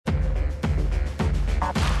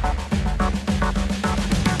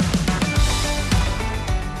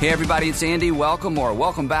Hey everybody, it's Andy.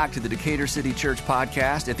 Welcome back to the Decatur City Church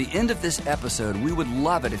podcast. At the end of this episode, we would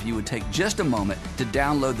love it if you would take just a moment to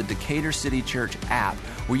download the Decatur City Church app,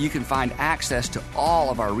 where you can find access to all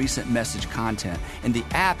of our recent message content. And the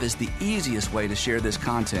app is the easiest way to share this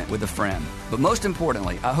content with a friend. But most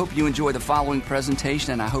importantly, I hope you enjoy the following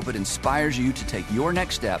presentation, and I hope it inspires you to take your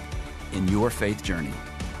next step in your faith journey.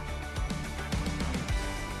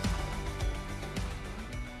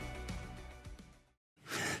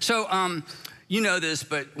 So, you know this,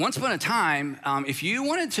 but once upon a time, if you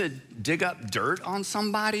wanted to dig up dirt on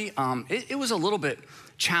somebody, it was a little bit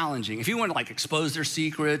challenging. If you wanted to like expose their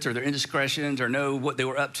secrets or their indiscretions or know what they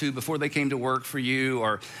were up to before they came to work for you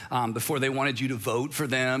or before they wanted you to vote for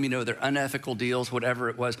them, you know, their unethical deals, whatever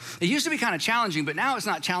it was. It used to be kind of challenging, but now it's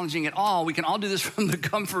not challenging at all. We can all do this from the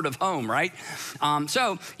comfort of home, right?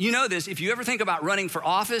 So you know this, if you ever think about running for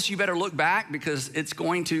office, you better look back because it's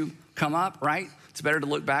going to come up, right? It's better to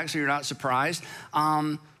look back so you're not surprised.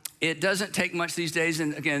 It doesn't take much these days,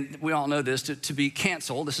 and again, we all know this, to be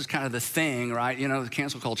canceled. This is kind of the thing, right? You know, the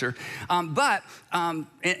cancel culture. And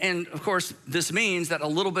of course, this means that a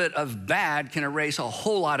little bit of bad can erase a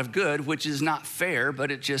whole lot of good, which is not fair,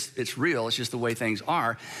 but it's real. It's just the way things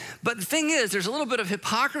are. But the thing is, there's a little bit of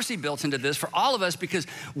hypocrisy built into this for all of us because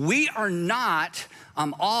we are not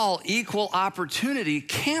all equal opportunity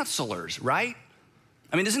cancelers, right?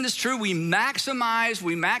 I mean, isn't this true? We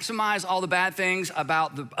maximize all the bad things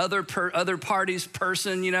about the other party's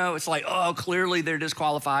person, you know? It's like, oh, clearly they're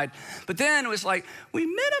disqualified. But then it was like, we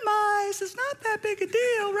minimize, it's not that big a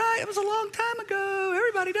deal, right? It was a long time ago,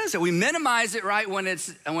 everybody does it. We minimize it, right, when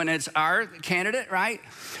it's our candidate, right?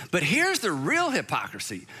 But here's the real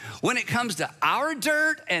hypocrisy. When it comes to our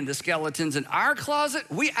dirt and the skeletons in our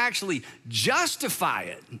closet, we actually justify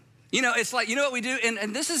it. You know, it's like, you know what we do?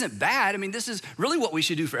 And this isn't bad. I mean, this is really what we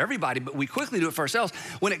should do for everybody, but we quickly do it for ourselves.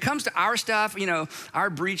 When it comes to our stuff, you know, our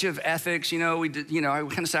breach of ethics, you know, we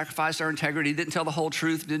kind of sacrificed our integrity, didn't tell the whole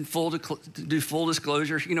truth, didn't do full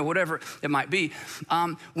disclosure, you know, whatever it might be.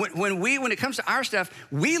 When it comes to our stuff,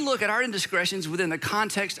 we look at our indiscretions within the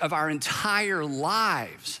context of our entire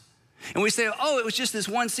lives. And we say, oh, it was just this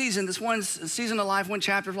one season of life, one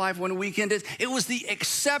chapter of life, one weekend. It was the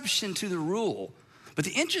exception to the rule. But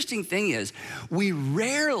the interesting thing is, we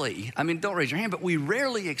rarely, I mean, don't raise your hand, but we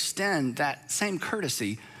rarely extend that same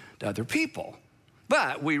courtesy to other people.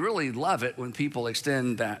 But we really love it when people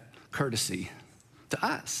extend that courtesy to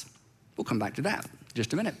us. We'll come back to that in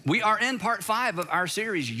just a minute. We are in part 5 of our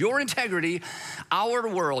series, Your Integrity, Our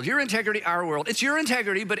World. Your integrity, our world. It's your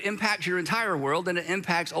integrity, but it impacts your entire world, and it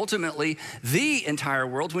impacts ultimately the entire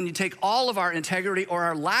world when you take all of our integrity or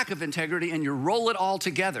our lack of integrity and you roll it all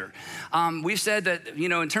together. We've said that, you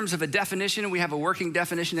know, in terms of a definition, we have a working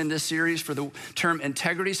definition in this series for the term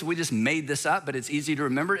integrity, so we just made this up, but it's easy to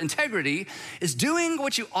remember. Integrity is doing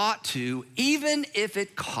what you ought to, even if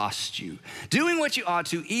it costs you. Doing what you ought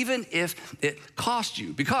to, even if it costs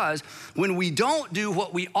you, because when we don't do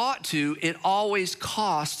what we ought to, it always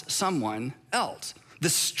costs someone else. The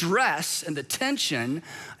stress and the tension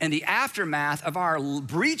and the aftermath of our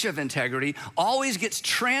breach of integrity always gets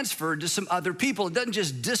transferred to some other people. It doesn't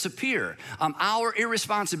just disappear. Our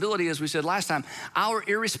irresponsibility, as we said last time, our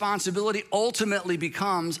irresponsibility ultimately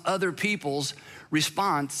becomes other people's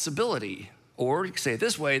responsibility. Or you could say it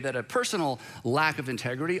this way, that a personal lack of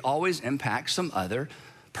integrity always impacts some other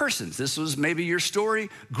persons. This was maybe your story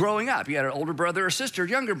growing up. You had an older brother or sister,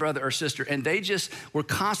 younger brother or sister, and they just were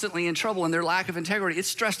constantly in trouble, and their lack of integrity, it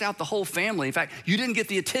stressed out the whole family. In fact, you didn't get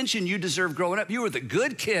the attention you deserved growing up. You were the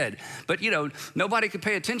good kid, but you know, nobody could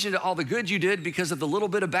pay attention to all the good you did because of the little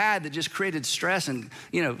bit of bad that just created stress and,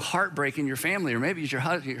 you know, heartbreak in your family, or maybe it's your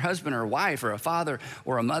husband or a wife or a father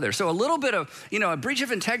or a mother. So a little bit of, you know, a breach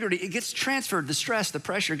of integrity, it gets transferred, the stress, the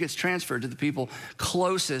pressure gets transferred to the people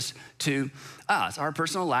closest to us. Our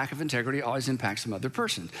personal lack of integrity always impacts some other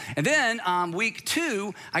person. And then week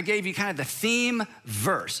 2, I gave you kind of the theme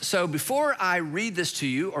verse. So before I read this to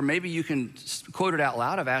you, or maybe you can quote it out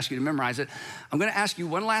loud, I've asked you to memorize it. I'm gonna ask you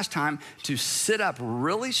one last time to sit up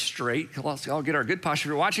really straight. Let's all get our good posture.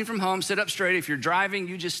 If you're watching from home, sit up straight. If you're driving,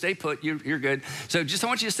 you just stay put, you're good. So just I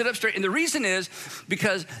want you to sit up straight. And the reason is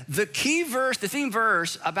because the key verse, the theme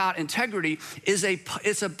verse about integrity is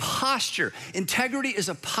it's a posture. Integrity is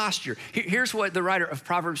a posture. Here's what the writer of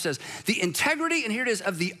Proverbs says. The integrity, and here it is,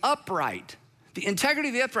 of the upright. The integrity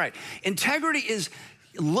of the upright. Integrity is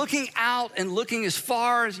looking out and looking as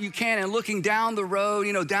far as you can and looking down the road,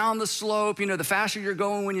 you know, down the slope, you know, the faster you're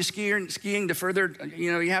going when you're skiing, the further,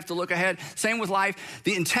 you know, you have to look ahead. Same with life.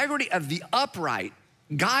 The integrity of the upright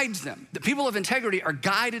guides them. The people of integrity are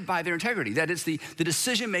guided by their integrity. That is the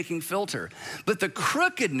decision-making filter. But the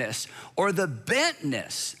crookedness or the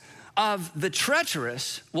bentness of the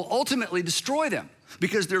treacherous will ultimately destroy them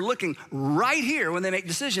because they're looking right here when they make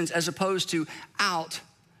decisions as opposed to out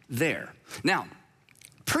there. Now,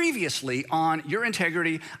 previously on Your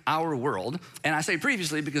Integrity, Our World, and I say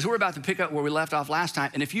previously because we're about to pick up where we left off last time,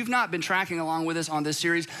 and if you've not been tracking along with us on this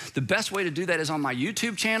series, the best way to do that is on my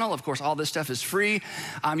YouTube channel. Of course, all this stuff is free.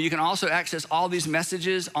 You can also access all these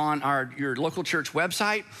messages on your local church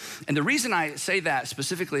website, and the reason I say that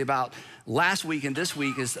specifically about last week and this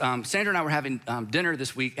week is Sandra and I were having dinner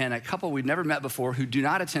this week, and a couple we'd never met before who do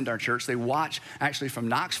not attend our church, they watch actually from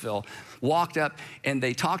Knoxville, walked up and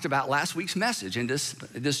they talked about last week's message. And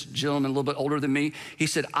this gentleman, a little bit older than me, he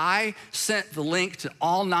said, I sent the link to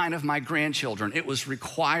all 9 of my grandchildren. It was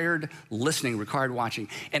required listening, required watching.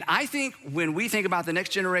 And I think when we think about the next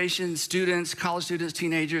generation, students, college students,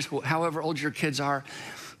 teenagers, however old your kids are,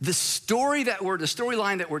 the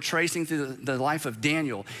storyline that we're tracing through the life of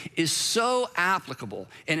Daniel is so applicable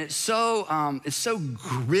and it's so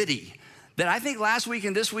gritty that I think last week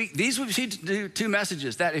and this week, these would be 2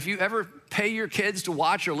 messages that if you ever pay your kids to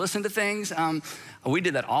watch or listen to things, we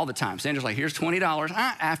did that all the time. Sandra's like, here's $20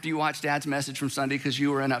 after you watch Dad's message from Sunday because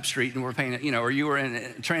you were in Upstreet and we're paying it, or you were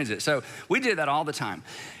in transit. So we did that all the time.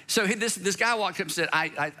 So this guy walked up and said,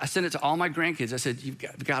 I sent it to all my grandkids. I said, you've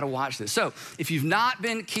got to watch this. So if you've not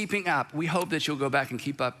been keeping up, we hope that you'll go back and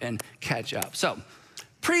keep up and catch up. So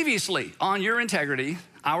previously on Your Integrity,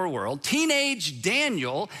 Our World, teenage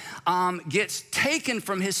Daniel gets taken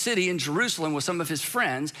from his city in Jerusalem with some of his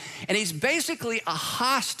friends, and he's basically a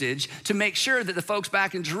hostage to make sure that the folks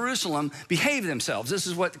back in Jerusalem behave themselves. This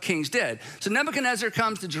is what the kings did. So Nebuchadnezzar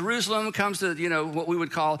comes to Jerusalem, comes to what we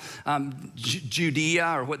would call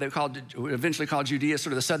Judea, or what they eventually called Judea,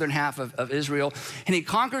 sort of the southern half of Israel, and he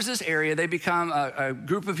conquers this area. They become a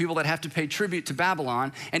group of people that have to pay tribute to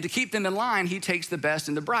Babylon, and to keep them in line, he takes the best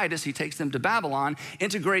and the brightest, he takes them to Babylon,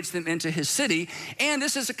 integrates them into his city, and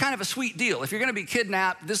this is a kind of a sweet deal. If you're gonna be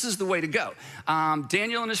kidnapped, this is the way to go.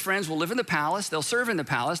 Daniel and his friends will live in the palace, they'll serve in the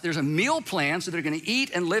palace, there's a meal plan, so they're gonna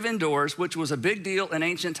eat and live indoors, which was a big deal in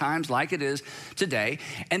ancient times like it is today,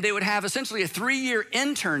 and they would have essentially a 3-year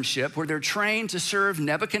internship where they're trained to serve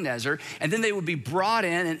Nebuchadnezzar, and then they would be brought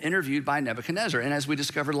in and interviewed by Nebuchadnezzar. And as we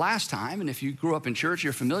discovered last time, and if you grew up in church,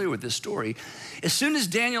 you're familiar with this story, as soon as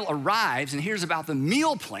Daniel arrives and hears about the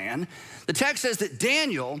meal plan, the text says that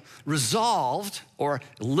Daniel resolved, or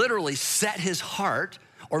literally set his heart,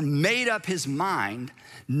 or made up his mind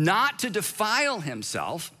not to defile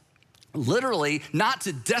himself, literally not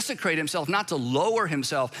to desecrate himself, not to lower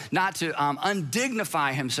himself, not to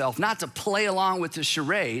undignify himself, not to play along with the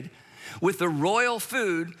charade, with the royal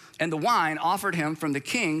food and the wine offered him from the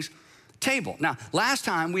king's table. Now, last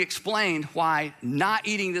time we explained why not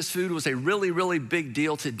eating this food was a really, really big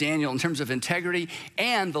deal to Daniel in terms of integrity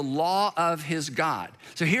and the law of his God.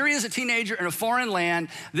 So here he is, a teenager in a foreign land.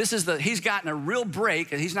 He's gotten a real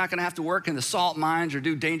break, and he's not gonna have to work in the salt mines or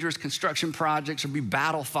do dangerous construction projects or be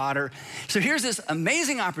battle fodder. So here's this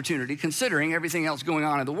amazing opportunity considering everything else going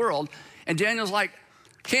on in the world. And Daniel's like,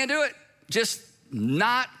 can't do it, just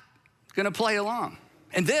not gonna play along.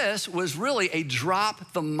 And this was really a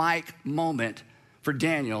drop the mic moment for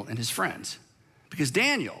Daniel and his friends, because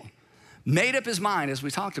Daniel made up his mind, as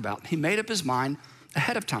we talked about, he made up his mind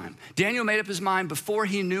ahead of time. Daniel made up his mind before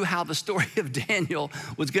he knew how the story of Daniel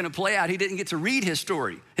was gonna play out. He didn't get to read his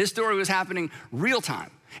story. His story was happening real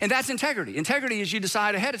time. And that's integrity. Integrity is you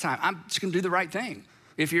decide ahead of time, I'm just gonna do the right thing.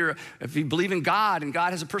 If you believe in God and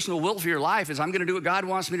God has a personal will for your life, is I'm gonna do what God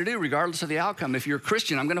wants me to do regardless of the outcome. If you're a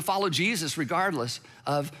Christian, I'm gonna follow Jesus regardless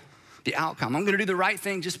of the outcome. I'm gonna do the right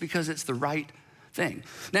thing just because it's the right thing.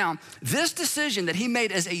 Now, this decision that he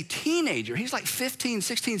made as a teenager, he's like 15,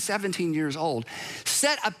 16, 17 years old,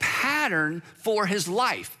 set a pattern for his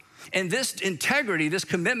life. And this integrity, this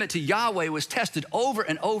commitment to Yahweh was tested over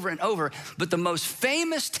and over and over. But the most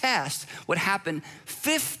famous test would happen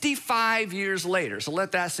 55 years later. So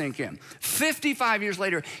let that sink in. 55 years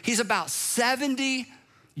later, he's about 70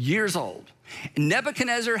 years old.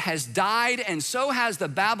 Nebuchadnezzar has died, and so has the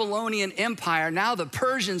Babylonian Empire. Now the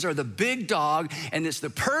Persians are the big dog, and it's the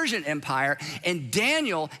Persian Empire. And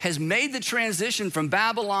Daniel has made the transition from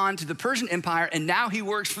Babylon to the Persian Empire, and now he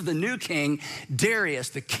works for the new king, Darius,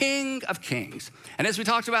 the King of Kings. And as we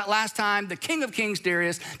talked about last time, the King of Kings,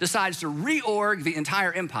 Darius, decides to reorg the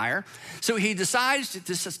entire empire. So he decides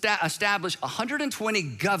to establish 120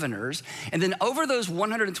 governors, and then over those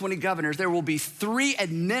 120 governors, there will be 3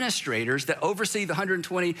 administrators that oversee the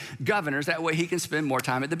 120 governors. That way he can spend more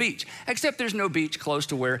time at the beach. Except there's no beach close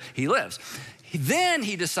to where he lives. Then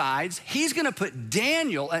he decides he's going to put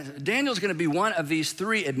Daniel's going to be one of these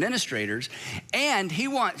 3 administrators, and he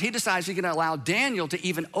decides he's going to allow Daniel to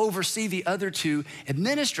even oversee the other 2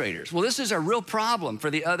 administrators. Well, this is a real problem for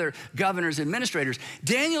the other governors, administrators.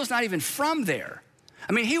 Daniel's not even from there.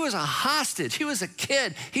 I mean, he was a hostage. He was a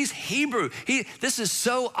kid. He's Hebrew. This is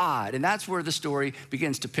so odd, and that's where the story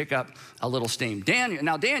begins to pick up a little steam.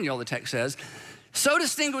 Daniel, the text says, so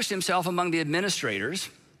distinguished himself among the administrators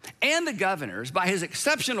and the governors by his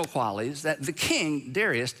exceptional qualities that the king,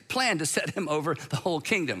 Darius, planned to set him over the whole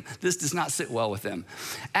kingdom. This does not sit well with them.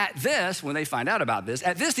 When they find out about this,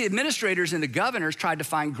 the administrators and the governors tried to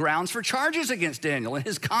find grounds for charges against Daniel and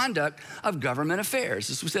his conduct of government affairs.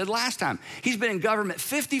 This was said last time. He's been in government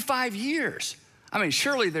 55 years. I mean,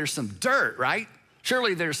 surely there's some dirt, right?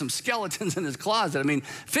 Surely there's some skeletons in his closet. I mean,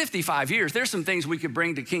 55 years, there's some things we could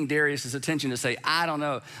bring to King Darius's attention to say, I don't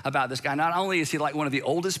know about this guy. Not only is he like one of the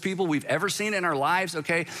oldest people we've ever seen in our lives,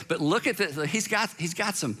 okay, but look at this, he's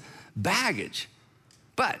got some baggage.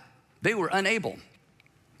 But they were unable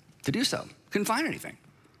to do so. Couldn't find anything.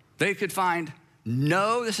 They could find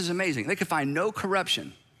this is amazing, they could find no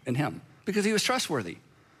corruption in him because he was trustworthy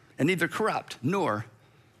and neither corrupt nor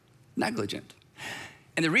negligent.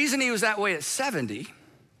 And the reason he was that way at 70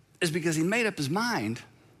 is because he made up his mind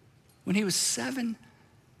when he was 17.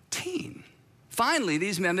 Finally,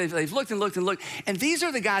 these men, they've looked and looked and looked, and these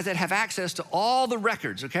are the guys that have access to all the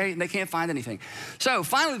records, okay? And they can't find anything. So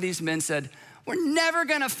finally, these men said, we're never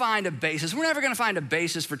gonna find a basis. We're never gonna find a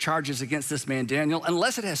basis for charges against this man, Daniel,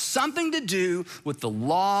 unless it has something to do with the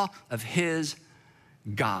law of his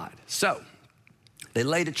God. So they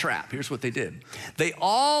laid a trap. Here's what they did. They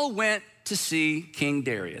all went to see King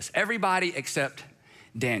Darius, everybody except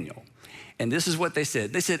Daniel. And this is what they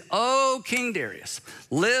said. They said, oh, King Darius,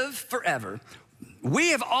 live forever.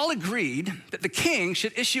 We have all agreed that the king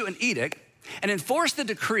should issue an edict and enforce the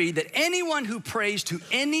decree that anyone who prays to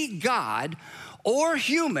any god or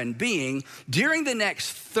human being during the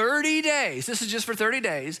next 30 days, this is just for 30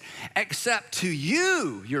 days, except to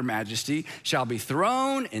you, your majesty, shall be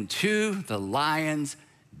thrown into the lion's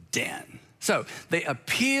den. So they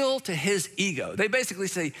appeal to his ego. They basically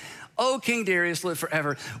say, oh, King Darius, live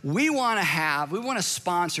forever. We want to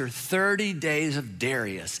sponsor 30 days of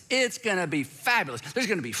Darius. It's gonna be fabulous. There's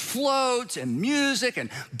gonna be floats and music and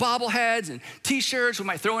bobbleheads and t-shirts. We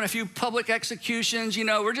might throw in a few public executions.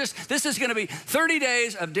 This is gonna be 30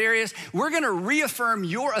 days of Darius. We're gonna reaffirm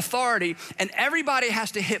your authority, and everybody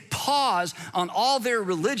has to hit pause on all their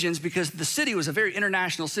religions because the city was a very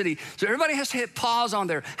international city. So everybody has to hit pause on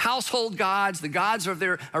their household gods, the gods of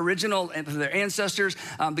their original, their ancestors,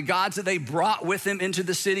 the gods that they brought with them into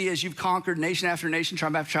the city as you've conquered nation after nation,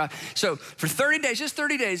 tribe after tribe. So for 30 days, just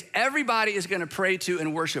 30 days, everybody is gonna pray to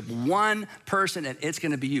and worship one person, and it's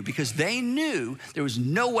gonna be you, because they knew there was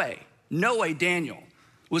no way Daniel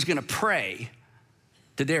was gonna pray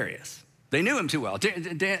to Darius. They knew him too well.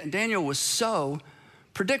 Daniel was so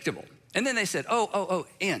predictable. And then they said,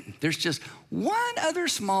 and there's just one other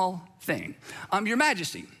small thing. Your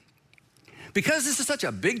Majesty, because this is such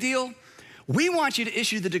a big deal, we want you to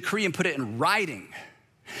issue the decree and put it in writing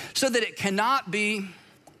so that it cannot be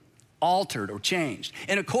altered or changed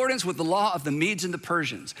in accordance with the law of the Medes and the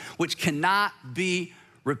Persians, which cannot be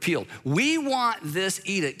repealed. We want this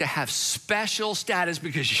edict to have special status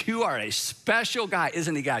because you are a special guy,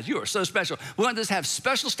 isn't he, guys? You are so special. We want this to have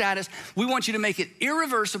special status. We want you to make it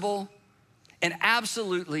irreversible and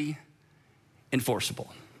absolutely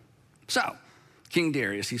enforceable. So King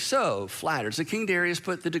Darius, he's so flattered. So King Darius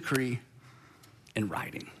put the decree in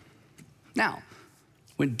writing. Now,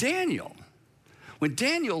 when Daniel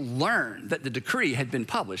learned that the decree had been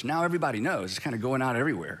published, now everybody knows, it's kind of going out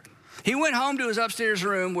everywhere. He went home to his upstairs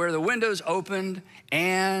room where the windows opened,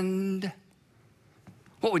 and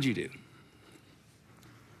what would you do?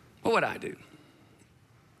 What would I do?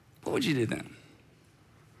 What would you do then?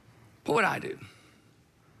 What would I do?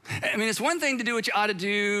 I mean, it's one thing to do what you ought to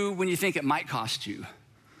do when you think it might cost you.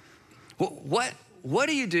 What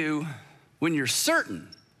do you do when you're certain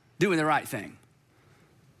doing the right thing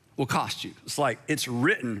will cost you? It's like it's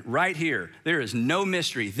written right here. There is no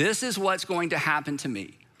mystery. This is what's going to happen to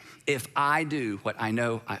me if I do what I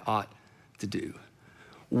know I ought to do.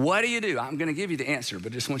 What do you do? I'm gonna give you the answer,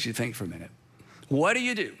 but I just want you to think for a minute. What do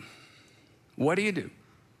you do? What do you do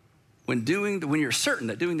when you're certain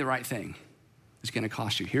that doing the right thing is gonna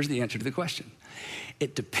cost you? Here's the answer to the question.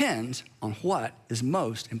 It depends on what is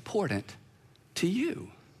most important to you.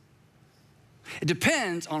 It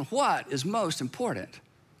depends on what is most important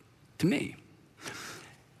to me.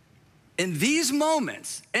 In these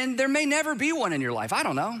moments, and there may never be one in your life, I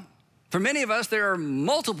don't know. For many of us, there are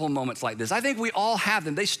multiple moments like this. I think we all have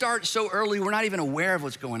them. They start so early, we're not even aware of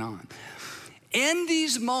what's going on. In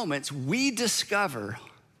these moments, we discover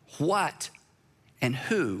what and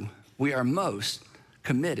who we are most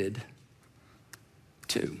committed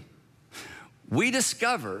to. We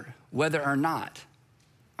discover whether or not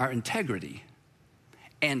our integrity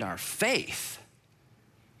and our faith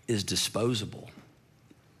is disposable.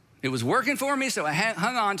 It was working for me, so I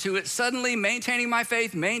hung on to it. Suddenly, maintaining my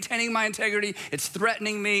faith, maintaining my integrity, it's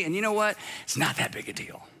threatening me. And you know what? It's not that big a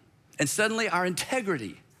deal. And suddenly, our integrity,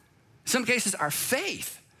 in some cases, our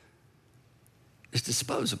faith is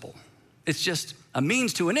disposable. It's just a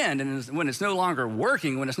means to an end. And when it's no longer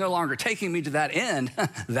working, when it's no longer taking me to that end,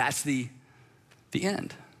 that's the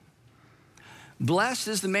end. Blessed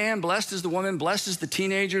is the man, blessed is the woman, blessed is the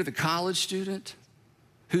teenager, the college student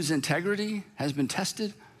whose integrity has been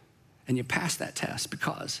tested. And you pass that test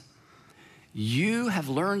because you have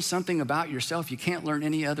learned something about yourself you can't learn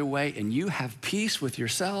any other way, and you have peace with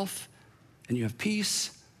yourself, and you have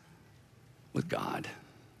peace with God.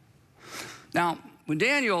 Now, when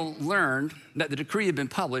Daniel learned that the decree had been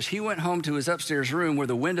published, he went home to his upstairs room where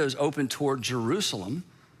the windows opened toward Jerusalem.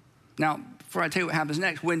 Now, before I tell you what happens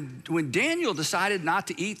next, when Daniel decided not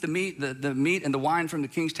to eat the meat and the wine from the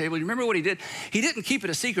king's table, you remember what he did? He didn't keep it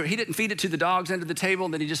a secret. He didn't feed it to the dogs under the table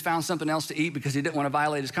and then he just found something else to eat because he didn't want to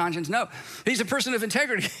violate his conscience. No, he's a person of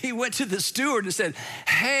integrity. He went to the steward and said,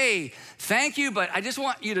 hey, thank you, but I just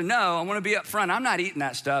want you to know, I want to be up front. I'm not eating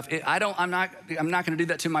that stuff. I'm not going to do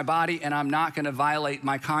that to my body, and I'm not going to violate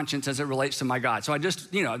my conscience as it relates to my God. So I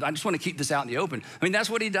just want to keep this out in the open. I mean, that's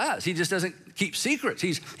what he does. He just doesn't keep secrets.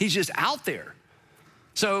 He's just out there.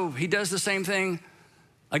 So he does the same thing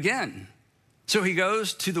again. So he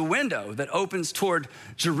goes to the window that opens toward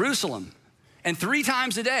Jerusalem, and 3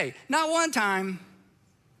 times a day, not one time,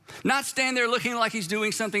 not stand there looking like he's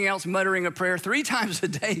doing something else, muttering a prayer. 3 times a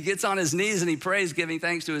day, he gets on his knees and he prays, giving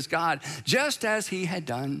thanks to his God, just as he had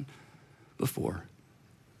done before.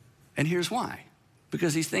 And here's why.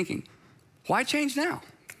 Because he's thinking, why change now?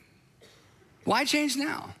 Why change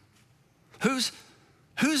now? Who's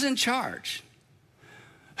in charge?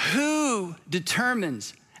 Who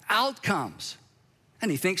determines outcomes? And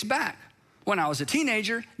he thinks back. When I was a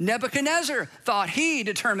teenager, Nebuchadnezzar thought he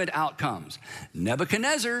determined outcomes.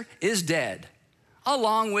 Nebuchadnezzar is dead,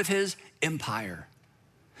 along with his empire.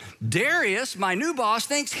 Darius, my new boss,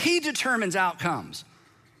 thinks he determines outcomes.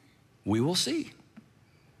 We will see.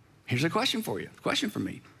 Here's a question for you, a question for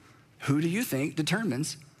me. Who do you think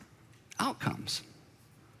determines outcomes?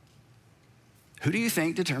 Who do you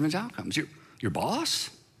think determines outcomes? Your boss?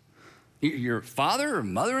 Your father or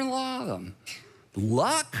mother-in-law?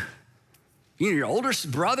 Luck? Your older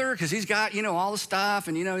brother, because he's got, all the stuff,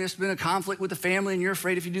 and, there's been a conflict with the family, and you're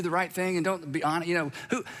afraid if you do the right thing and don't be honest,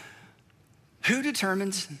 who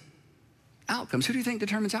determines outcomes? Who do you think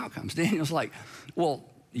determines outcomes? Daniel's like, well,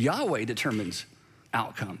 Yahweh determines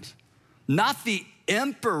outcomes, not the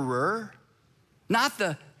emperor, not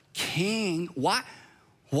the king.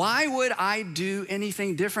 Why would I do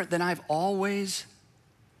anything different than I've always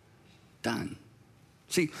done?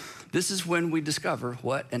 See, this is when we discover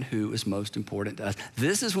what and who is most important to us.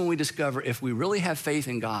 This is when we discover if we really have faith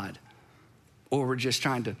in God or we're just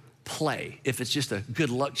trying to play, if it's just a good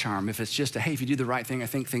luck charm, if it's just hey, if you do the right thing, I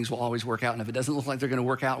think things will always work out. And if it doesn't look like they're going to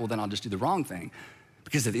work out, well, then I'll just do the wrong thing.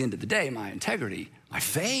 Because at the end of the day, my integrity, my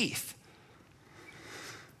faith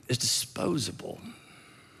is disposable.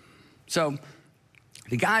 So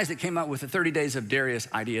the guys that came up with the 30 days of Darius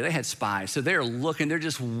idea, they had spies. So they're looking, they're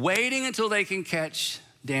just waiting until they can catch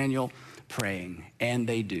Daniel praying, and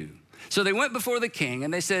they do. So they went before the king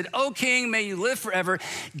and they said, "Oh, king, may you live forever.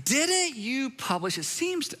 Didn't you publish," it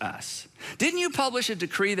seems to us, "didn't you publish a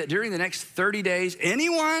decree that during the next 30 days,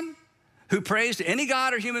 anyone who prays to any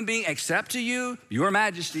god or human being except to you, your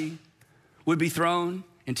majesty, would be thrown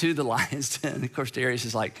into the lion's den?" Of course, Darius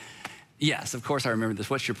is like, "Yes, of course I remember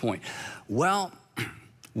this. What's your point?" "Well,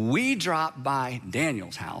 we dropped by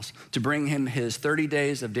Daniel's house to bring him his 30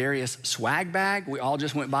 days of Darius swag bag. We all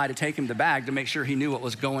just went by to take him the bag to make sure he knew what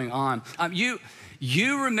was going on."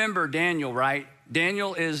 You remember Daniel, right?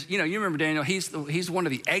 Daniel is, you remember Daniel. He's one of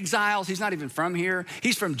the exiles. He's not even from here.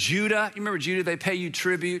 He's from Judah. You remember Judah? They pay you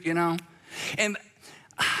tribute, And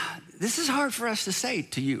this is hard for us to say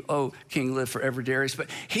to you, "Oh, king, live forever, Darius." But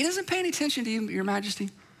he doesn't pay any attention to you, your majesty.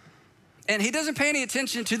 And he doesn't pay any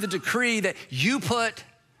attention to the decree that you put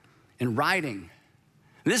in writing.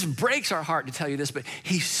 This breaks our heart to tell you this, but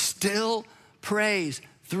he still prays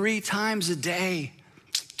 3 times a day,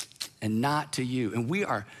 and not to you. And we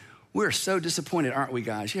we're so disappointed, aren't we,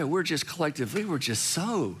 guys? Yeah, we're just collectively, we're just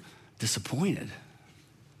so disappointed.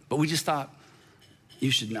 But we just thought,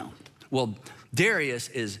 you should know. Well, Darius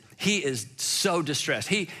is so distressed.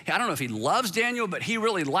 I don't know if he loves Daniel, but he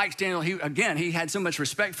really likes Daniel. He had so much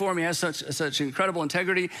respect for him. He has such incredible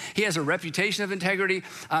integrity. He has a reputation of integrity.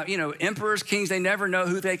 Emperors, kings, they never know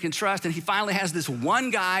who they can trust. And he finally has this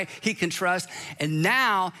one guy he can trust. And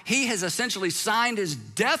now he has essentially signed his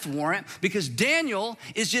death warrant because Daniel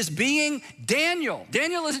is just being Daniel.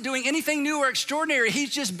 Daniel isn't doing anything new or extraordinary.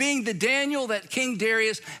 He's just being the Daniel that King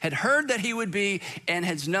Darius had heard that he would be and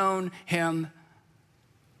has known him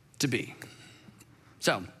to be.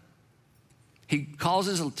 So he calls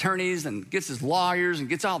his attorneys and gets his lawyers and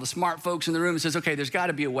gets all the smart folks in the room and says, okay, there's got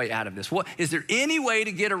to be a way out of this. Is there any way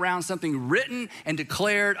to get around something written and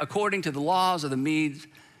declared according to the laws of the Medes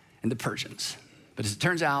and the Persians? But as it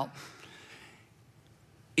turns out,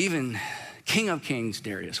 even King of Kings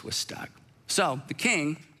Darius was stuck. So the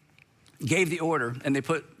king gave the order, and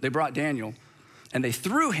they brought Daniel and they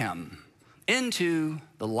threw him into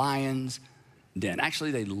the lion's den.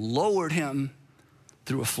 Actually, they lowered him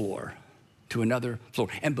through a floor to another floor.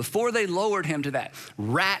 And before they lowered him to that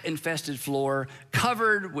rat-infested floor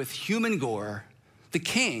covered with human gore, the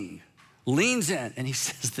king leans in and he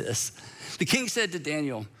says this. The king said to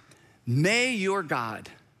Daniel, "May your God,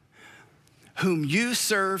 whom you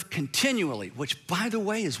serve continually," which, by the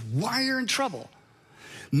way, is why you're in trouble.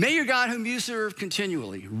 "May your God, whom you serve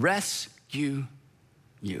continually, rescue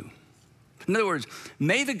you." In other words,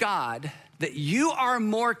 may the God that you are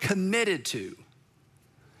more committed to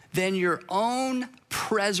than your own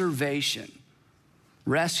preservation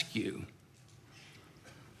rescue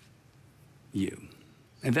you.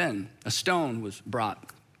 And then a stone was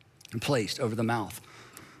brought and placed over the mouth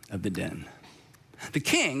of the den. The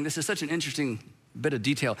king, this is such an interesting bit of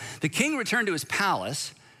detail, the king returned to his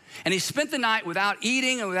palace and he spent the night without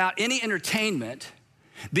eating and without any entertainment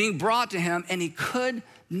being brought to him, and he could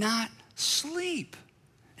not sleep.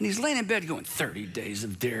 And he's laying in bed going, 30 days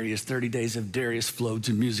of Darius flowed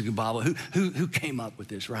to music of Bible. Who came up with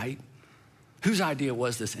this, right? Whose idea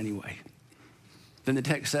was this anyway? Then the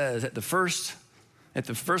text says, at the first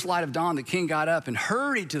light of dawn, the king got up and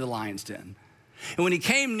hurried to the lion's den. And when he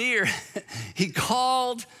came near, he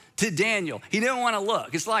called to Daniel. He didn't want to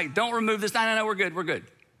look. It's like, don't remove this. No, we're good.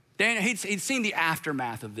 Daniel, he'd seen the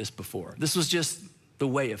aftermath of this before. This was just the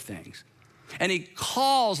way of things. And he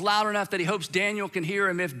calls loud enough that he hopes Daniel can hear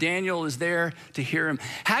him if Daniel is there to hear him.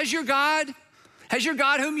 Has your God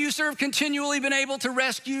whom you serve continually been able to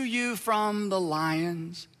rescue you from the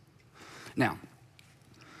lions? Now,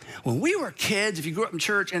 when we were kids, if you grew up in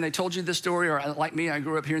church and they told you this story, or like me, I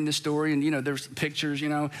grew up hearing this story and, there's pictures,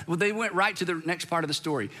 well, they went right to the next part of the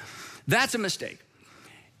story. That's a mistake.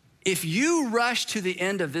 If you rush to the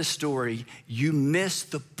end of this story, you miss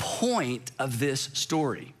the point of this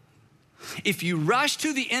story. If you rush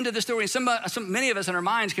to the end of the story, and many of us in our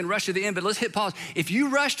minds can rush to the end, but let's hit pause. If you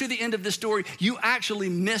rush to the end of the story, you actually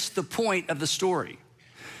miss the point of the story.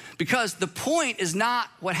 Because the point is not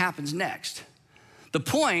what happens next. The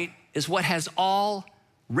point is what has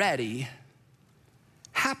already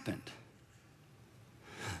happened.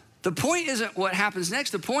 The point isn't what happens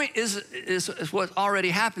next. The point is what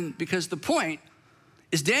already happened, because the point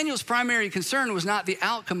is Daniel's primary concern was not the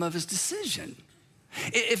outcome of his decision.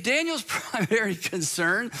 If Daniel's primary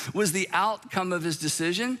concern was the outcome of his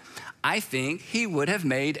decision, I think he would have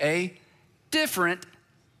made a different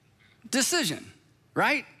decision,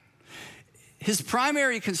 right? His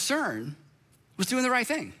primary concern was doing the right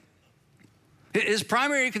thing. His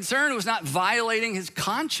primary concern was not violating his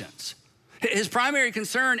conscience. His primary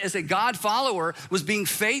concern as a God follower was being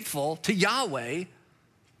faithful to Yahweh,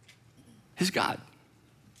 his God.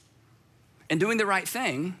 And doing the right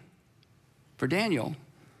thing for Daniel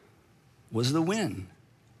was the win.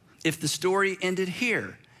 If the story ended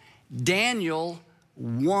here, Daniel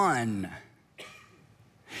won.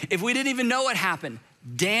 If we didn't even know what happened,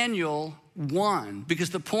 Daniel won.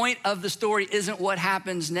 Because the point of the story isn't what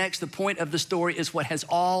happens next. The point of the story is what has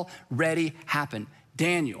already happened.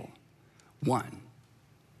 Daniel won.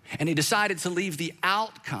 And he decided to leave the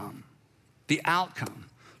outcome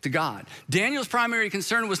to God. Daniel's primary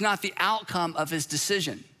concern was not the outcome of his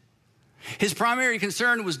decision. His primary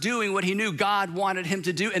concern was doing what he knew God wanted him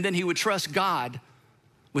to do, and then he would trust God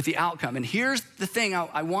with the outcome. And here's the thing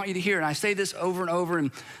I want you to hear, and I say this over and over,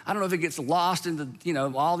 and I don't know if it gets lost in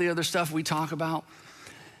all the other stuff we talk about.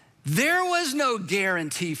 There was no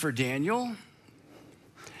guarantee for Daniel,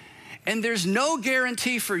 and there's no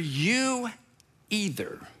guarantee for you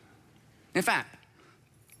either. In fact,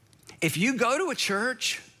 if you go to a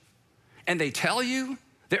church and they tell you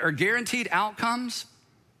There are guaranteed outcomes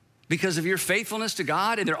because of your faithfulness to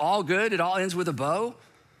God, and they're all good. It all ends with a bow.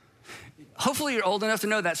 Hopefully you're old enough to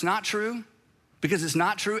know that's not true, because it's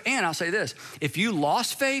not true. And I'll say this, if you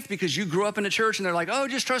lost faith because you grew up in a church and they're like, oh,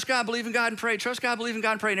 just trust God, believe in God and pray, trust God, believe in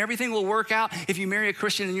God and pray, and everything will work out. If you marry a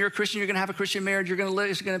Christian and you're a Christian, you're gonna have a Christian marriage, you're gonna live,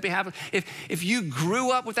 it's gonna be happy. If you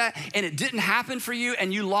grew up with that and it didn't happen for you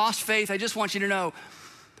and you lost faith, I just want you to know,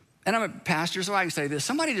 and I'm a pastor, so I can say this,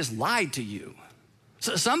 somebody just lied to you.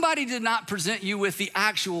 So somebody did not present you with the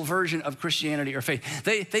actual version of Christianity or faith.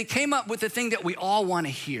 They came up with the thing that we all wanna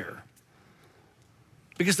hear.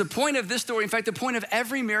 Because the point of this story, in fact, the point of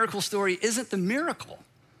every miracle story isn't the miracle.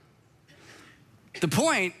 The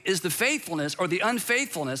point is the faithfulness or the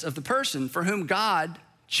unfaithfulness of the person for whom God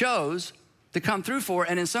chose to come through for,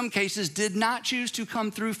 and in some cases did not choose to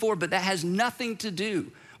come through for, but that has nothing to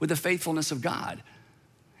do with the faithfulness of God.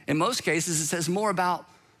 In most cases, it says more about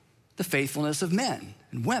the faithfulness of men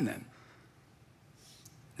and women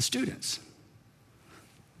and students.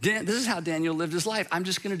 This is how Daniel lived his life. I'm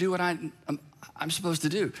just gonna do what I'm supposed to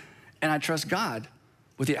do. And I trust God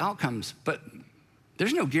with the outcomes, but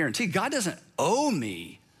there's no guarantee. God doesn't owe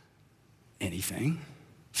me anything.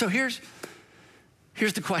 So here's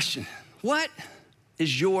the question. What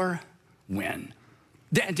is your win?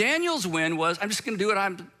 Daniel's win was, I'm just gonna do what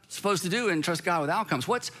I'm supposed to do and trust God with outcomes.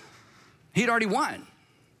 He'd already won,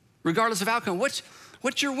 regardless of outcome. What's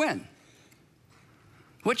your win?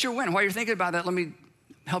 What's your win? While you're thinking about that, let me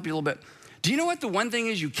help you a little bit. Do you know what the one thing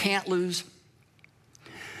is you can't lose?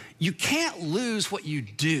 You can't lose what you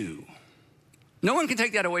do. No one can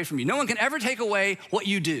take that away from you. No one can ever take away what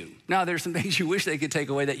you do. Now, there's some things you wish they could take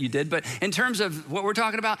away that you did, but in terms of what we're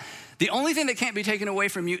talking about, the only thing that can't be taken away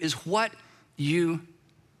from you is what you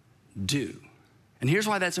do. And here's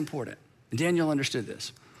why that's important. And Daniel understood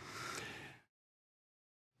this.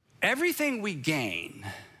 Everything we gain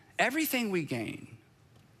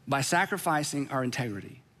by sacrificing our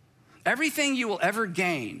integrity, everything you will ever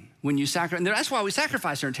gain when you sacrifice, and that's why we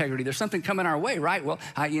sacrifice our integrity. There's something coming our way, right? Well,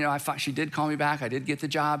 I thought she did call me back. I did get the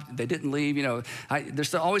job. They didn't leave.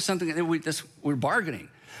 There's always something that we're bargaining.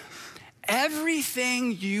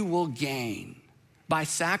 Everything you will gain by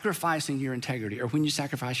sacrificing your integrity, or when you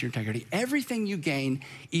sacrifice your integrity, everything you gain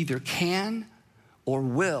either can or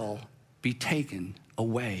will be taken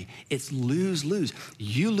away. It's lose-lose.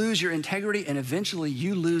 You lose your integrity, and eventually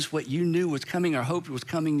you lose what you knew was coming or hoped was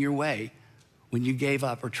coming your way when you gave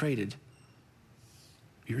up or traded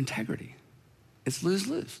your integrity. It's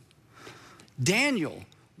lose-lose. Daniel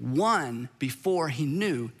won before he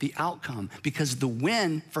knew the outcome, because the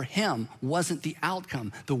win for him wasn't the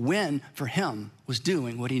outcome. The win for him was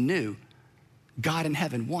doing what he knew God in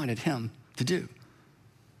heaven wanted him to do.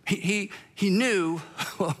 He knew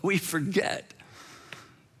what we forget.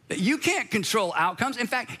 You can't control outcomes. In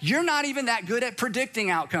fact, you're not even that good at predicting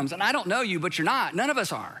outcomes. And I don't know you, but you're not. None of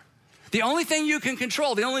us are. The only thing you can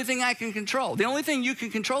control, the only thing I can control, the only thing you can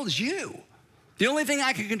control is you. The only thing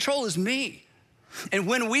I can control is me. And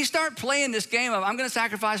when we start playing this game of, I'm gonna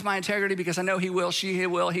sacrifice my integrity because I know he will, she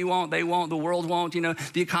will, he won't, they won't, the world won't,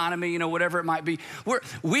 the economy, whatever it might be,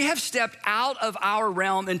 we have stepped out of our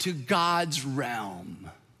realm into God's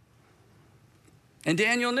realm. And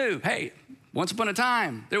Daniel knew, hey, once upon a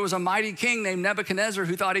time, there was a mighty king named Nebuchadnezzar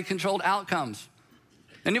who thought he controlled outcomes.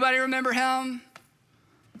 Anybody remember him?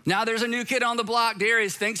 Now there's a new kid on the block,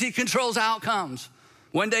 Darius, thinks he controls outcomes.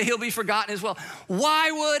 One day he'll be forgotten as well.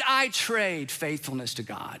 Why would I trade faithfulness to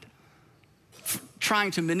God for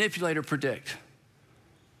trying to manipulate or predict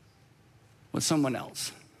what someone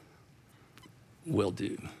else will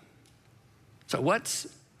do? So what's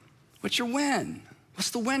your win? What's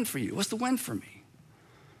the win for you? What's the win for me?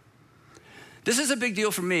 This is a big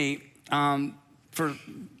deal for me for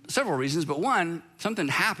several reasons, but one, something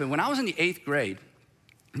happened. When I was in the 8th grade,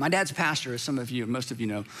 my dad's a pastor, as most of you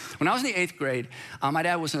know. When I was in the 8th grade, my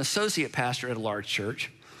dad was an associate pastor at a large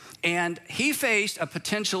church, and he faced a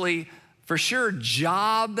potentially, for sure,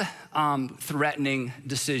 job-threatening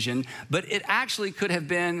decision, but it actually could have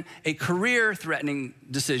been a career-threatening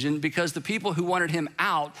decision, because the people who wanted him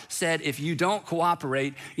out said, if you don't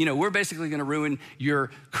cooperate, we're basically gonna ruin your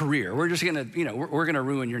career. We're just gonna, we're gonna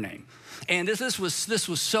ruin your name. And this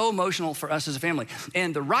was so emotional for us as a family.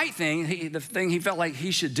 And the right thing, the thing he felt like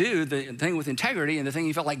he should do, the thing with integrity, and the thing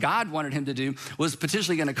he felt like God wanted him to do, was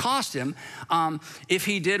potentially gonna cost him. If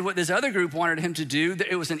he did what this other group wanted him to do,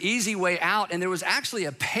 it was an easy way out, and there was actually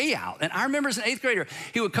a payout. And I remember as an 8th grader,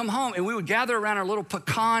 he would come home and we would gather around our little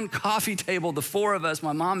pecan coffee table, the 4 of us,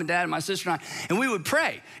 my mom and dad and my sister and I, and we would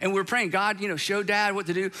pray. And we were praying, God, show dad what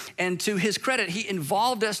to do. And to his credit, he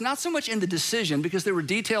involved us not so much in the decision, because there were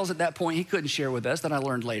details at that point he couldn't share with us that I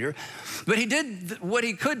learned later, but he did what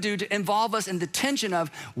he could do to involve us in the tension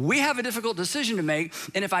of, we have a difficult decision to make,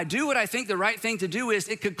 and if I do what I think the right thing to do is,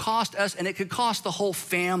 it could cost us and it could cost the whole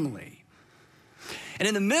family. And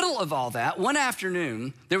in the middle of all that, one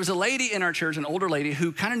afternoon, there was a lady in our church, an older lady,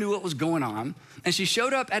 who kind of knew what was going on. And she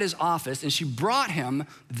showed up at his office and she brought him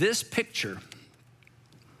this picture.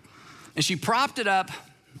 And she propped it up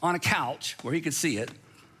on a couch where he could see it.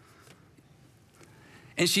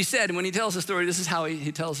 And she said, and when he tells the story, this is how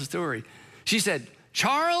he tells the story. She said,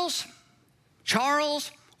 Charles,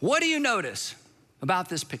 what do you notice about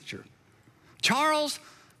this picture? Charles,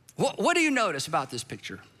 what do you notice about this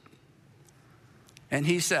picture? And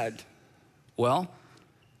he said, well,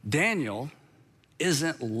 Daniel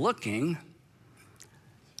isn't looking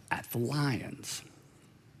at the lions.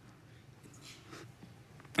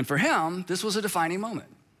 And for him, this was a defining moment.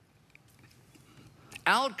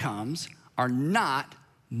 Outcomes are not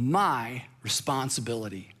my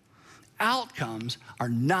responsibility. Outcomes are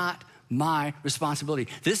not my responsibility.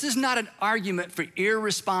 This is not an argument for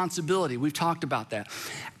irresponsibility. We've talked about that.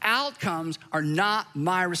 Outcomes are not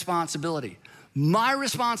my responsibility. My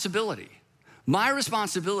responsibility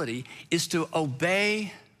is to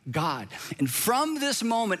obey God. And from this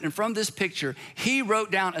moment and from this picture, he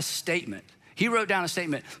wrote down a statement. He wrote down a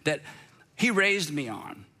statement that he raised me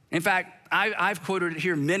on. In fact, I've quoted it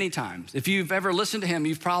here many times. If you've ever listened to him,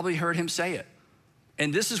 you've probably heard him say it.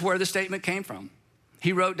 And this is where the statement came from.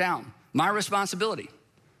 He wrote down, my responsibility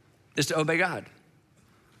is to obey God.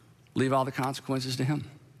 Leave all the consequences to him.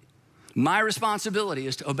 My responsibility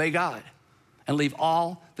is to obey God and leave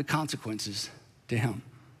all the consequences to him.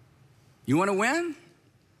 You want to win?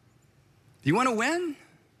 You want to win?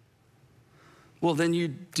 Well, then you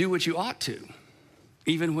do what you ought to,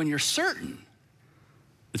 even when you're certain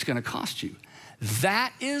it's going to cost you.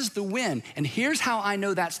 That is the win. And here's how I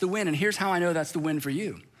know that's the win, and here's how I know that's the win for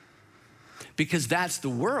you. Because that's the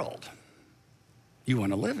world you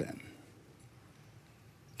want to live in.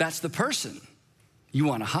 That's the person you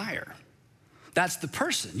want to hire. That's the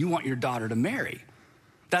person you want your daughter to marry.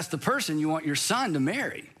 That's the person you want your son to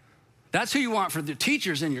marry. That's who you want for the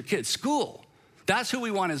teachers in your kids' school. That's who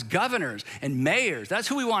we want as governors and mayors. That's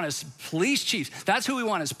who we want as police chiefs. That's who we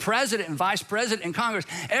want as president and vice president in Congress.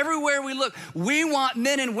 Everywhere we look, we want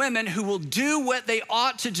men and women who will do what they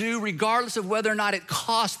ought to do regardless of whether or not it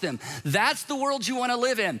costs them. That's the world you want to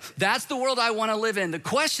live in. That's the world I want to live in. The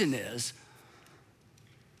question is,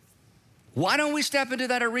 why don't we step into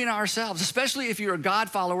that arena ourselves, especially if you're a God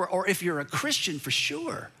follower or if you're a Christian for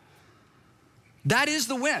sure? That is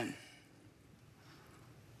the win.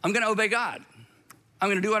 I'm going to obey God. I'm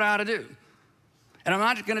going to do what I ought to do. And I'm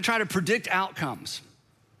not going to try to predict outcomes.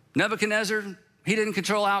 Nebuchadnezzar, he didn't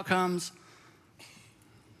control outcomes.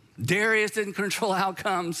 Darius didn't control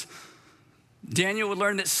outcomes. Daniel would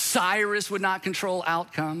learn that Cyrus would not control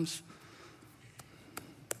outcomes.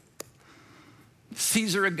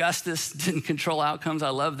 Caesar Augustus didn't control outcomes. I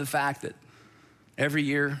love the fact that every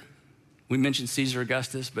year we mention Caesar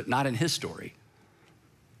Augustus, but not in his story,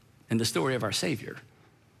 in the story of our Savior.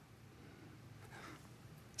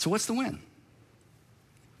 So what's the win?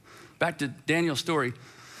 Back to Daniel's story.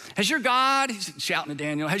 Has your God, he's shouting at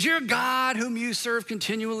Daniel, has your God whom you serve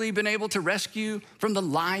continually been able to rescue from the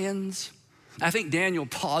lions? I think Daniel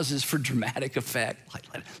pauses for dramatic effect.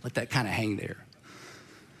 Let that kind of hang there.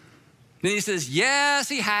 Then he says, yes,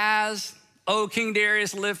 he has. Oh, King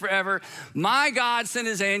Darius, live forever. My God sent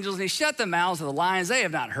his angels and he shut the mouths of the lions. They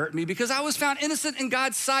have not hurt me because I was found innocent in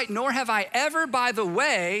God's sight, nor have I ever, by the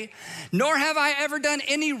way, nor have I ever done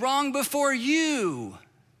any wrong before you,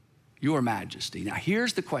 your majesty. Now,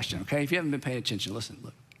 here's the question, okay? If you haven't been paying attention, listen,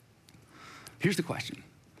 look. Here's the question.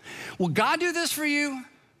 Will God do this for you?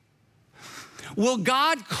 Will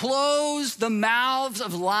God close the mouths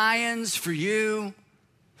of lions for you?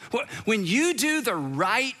 When you do the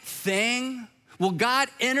right thing, will God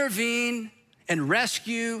intervene and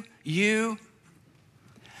rescue you?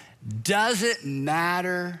 Does it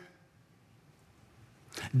matter?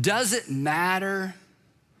 Does it matter?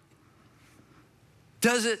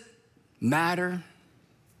 Does it matter?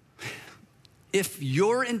 If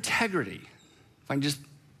your integrity, if I can just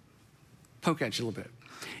poke at you a little bit,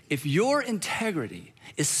 if your integrity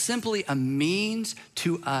is simply a means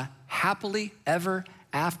to a happily ever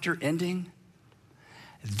after ending,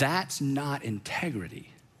 that's not integrity.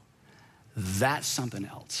 That's something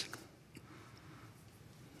else.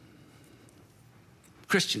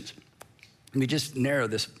 Christians, let me just narrow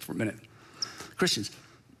this for a minute. Christians,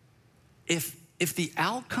 if the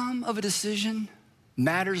outcome of a decision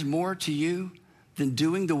matters more to you than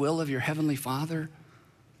doing the will of your Heavenly Father,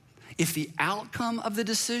 if the outcome of the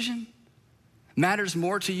decision matters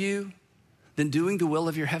more to you than doing the will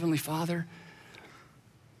of your Heavenly Father,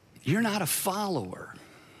 you're not a follower,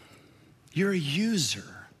 you're a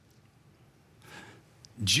user.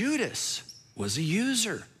 Judas was a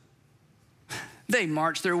user. They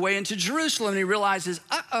marched their way into Jerusalem and he realizes,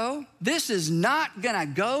 this is not gonna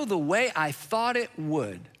go the way I thought it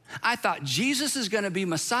would. I thought Jesus is gonna be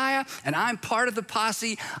Messiah and I'm part of the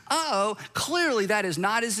posse. Clearly that is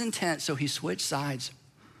not his intent, so he switched sides.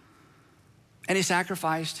 And he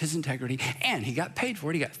sacrificed his integrity and he got paid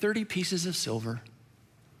for it. He got 30 pieces of silver.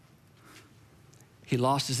 He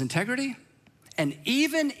lost his integrity, and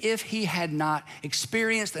even if he had not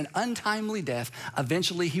experienced an untimely death,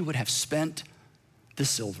 eventually he would have spent the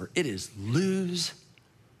silver. It is lose,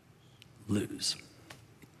 lose.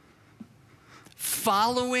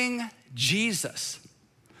 Following Jesus.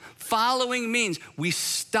 Following means we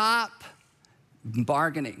stop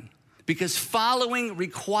bargaining because following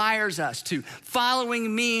requires us to.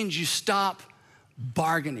 Following means you stop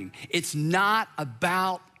bargaining. It's not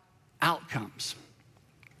about outcomes.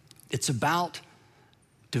 It's about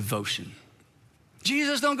devotion.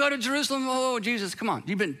 Jesus, don't go to Jerusalem. Oh, Jesus, come on.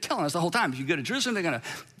 You've been telling us the whole time. If you go to Jerusalem, they're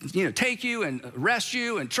gonna, take you and arrest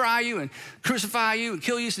you and try you and crucify you and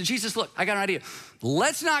kill you. So Jesus, look, I got an idea.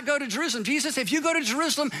 Let's not go to Jerusalem. Jesus, if you go to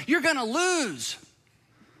Jerusalem, you're gonna lose.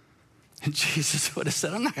 And Jesus would have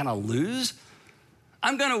said, I'm not gonna lose.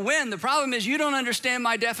 I'm gonna win. The problem is you don't understand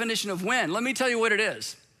my definition of win. Let me tell you what it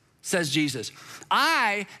is, says Jesus.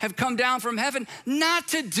 I have come down from heaven not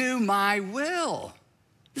to do my will.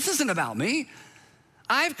 This isn't about me.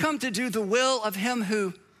 I've come to do the will of him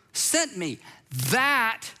who sent me.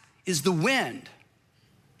 That is the win.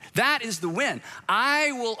 That is the win.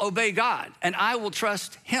 I will obey God and I will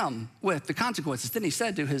trust him with the consequences. Then he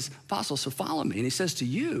said to his apostles, so follow me. And he says to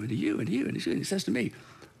you, to you, and to you, and he says to me,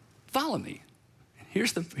 follow me.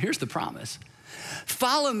 Here's the promise.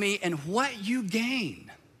 Follow me, and what you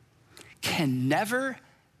gain can never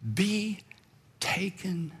be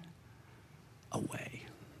taken away.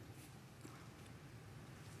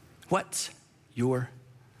 What's your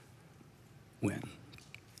win?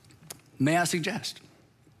 May I suggest,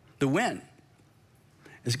 the win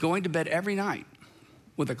is going to bed every night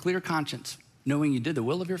with a clear conscience, knowing you did the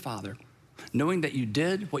will of your Father, knowing that you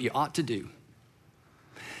did what you ought to do.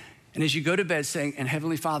 And as you go to bed saying, and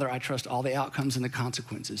Heavenly Father, I trust all the outcomes and the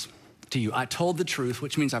consequences to you. I told the truth,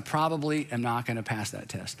 which means I probably am not gonna pass that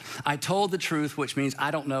test. I told the truth, which means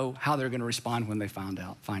I don't know how they're gonna respond when they find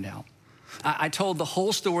out. I told the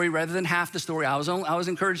whole story rather than half the story. I was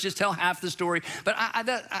encouraged to just tell half the story, but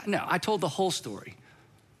I told the whole story.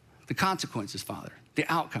 The consequences, Father, the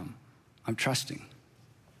outcome, I'm trusting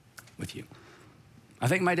with you. I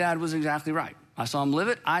think my dad was exactly right. I saw him live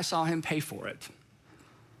it, I saw him pay for it.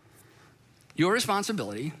 Your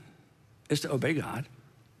responsibility is to obey God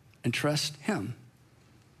and trust him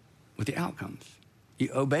with the outcomes. You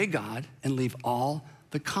obey God and leave all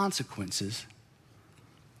the consequences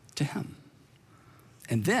to him.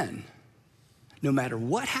 And then, no matter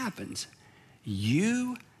what happens,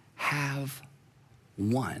 you have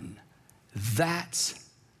won. That's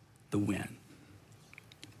the win.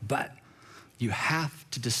 But you have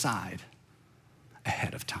to decide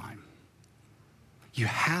ahead of time. You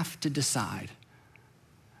have to decide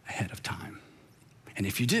ahead of time. And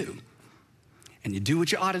if you do, and you do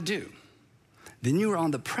what you ought to do, then you are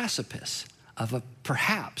on the precipice of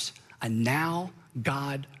perhaps a now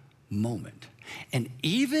God moment. And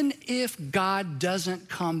even if God doesn't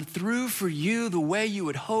come through for you the way you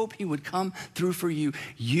would hope he would come through for you,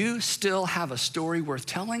 you still have a story worth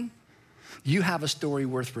telling, you have a story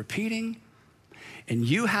worth repeating, and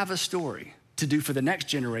you have a story to do for the next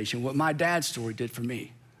generation what my dad's story did for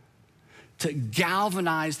me. To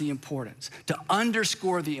galvanize the importance, to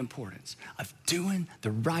underscore the importance of doing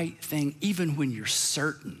the right thing even when you're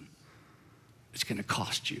certain it's gonna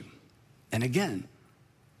cost you. And again,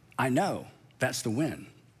 I know that's the win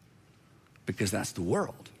because that's the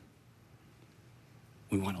world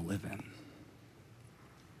we want to live in.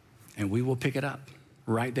 And we will pick it up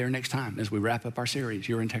right there next time as we wrap up our series,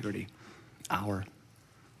 Your Integrity, Our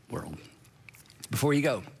World. Before you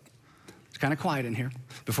go, it's kind of quiet in here.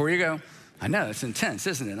 Before you go, I know, it's intense,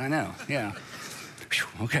 isn't it? I know, yeah.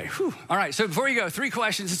 Whew, okay, whew. All right, so before you go, 3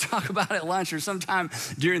 questions to talk about at lunch or sometime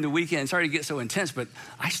during the weekend. Sorry to get so intense, but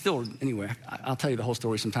anyway, I'll tell you the whole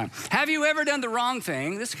story sometime. Have you ever done the wrong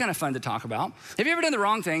thing? This is kind of fun to talk about. Have you ever done the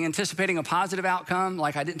wrong thing, anticipating a positive outcome,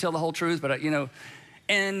 like I didn't tell the whole truth, but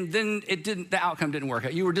and then the outcome didn't work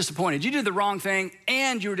out. You were disappointed. You did the wrong thing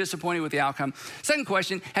and you were disappointed with the outcome. Second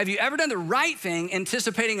question, have you ever done the right thing,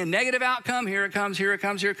 anticipating a negative outcome? Here it comes, here it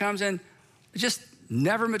comes, here it comes, and it just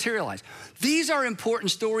never materialized. These are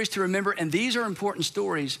important stories to remember, and these are important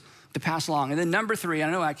stories to pass along. And then number 3, I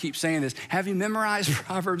know I keep saying this, have you memorized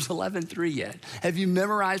Proverbs 11:3 yet? Have you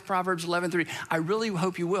memorized Proverbs 11:3? I really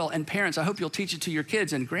hope you will. And parents, I hope you'll teach it to your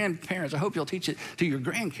kids, and grandparents, I hope you'll teach it to your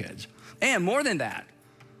grandkids. And more than that,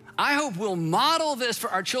 I hope we'll model this for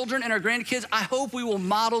our children and our grandkids. I hope we will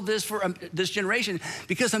model this for this generation,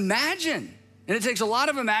 because imagine, and it takes a lot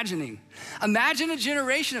of imagining, imagine a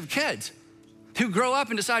generation of kids who grow up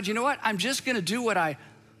and decide, you know what, I'm just gonna do what I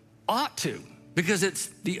ought to because it's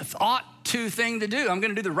the ought to thing to do. I'm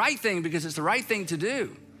gonna do the right thing because it's the right thing to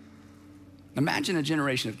do. Imagine a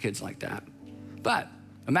generation of kids like that. But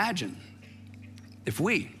imagine if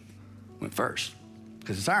we went first,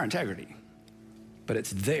 because it's our integrity, but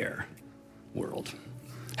it's their world.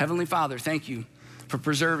 Heavenly Father, thank you for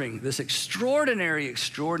preserving this extraordinary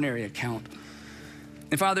account.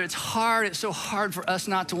 And Father, it's so hard for us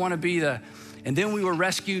not to want to be and then we were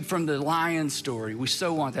rescued from the lion story. We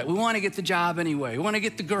so want that. We want to get the job anyway. We want to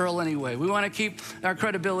get the girl anyway. We want to keep our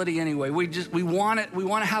credibility anyway. We want it. We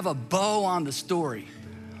want to have a bow on the story.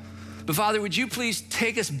 But Father, would you please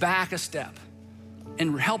take us back a step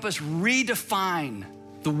and help us redefine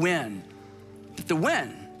the win? The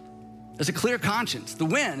win is a clear conscience. The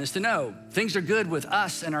win is to know things are good with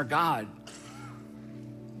us and our God.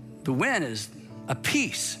 The win is a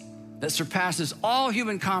peace that surpasses all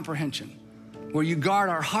human comprehension, where you guard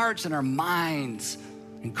our hearts and our minds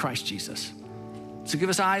in Christ Jesus. So give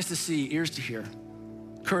us eyes to see, ears to hear,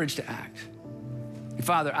 courage to act. And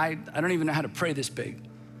Father, I don't even know how to pray this big,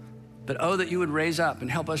 but that you would raise up and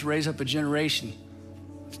help us raise up a generation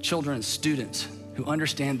of children and students who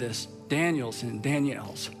understand this, Daniels and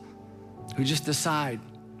Danielles, who just decide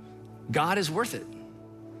God is worth it.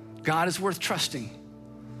 God is worth trusting.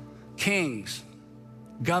 Kings,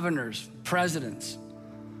 governors, presidents,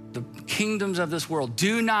 the kingdoms of this world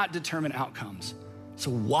do not determine outcomes.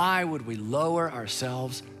 So why would we lower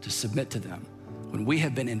ourselves to submit to them when we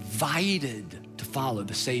have been invited to follow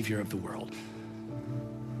the Savior of the world?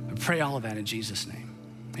 I pray all of that in Jesus' name,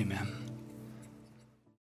 amen.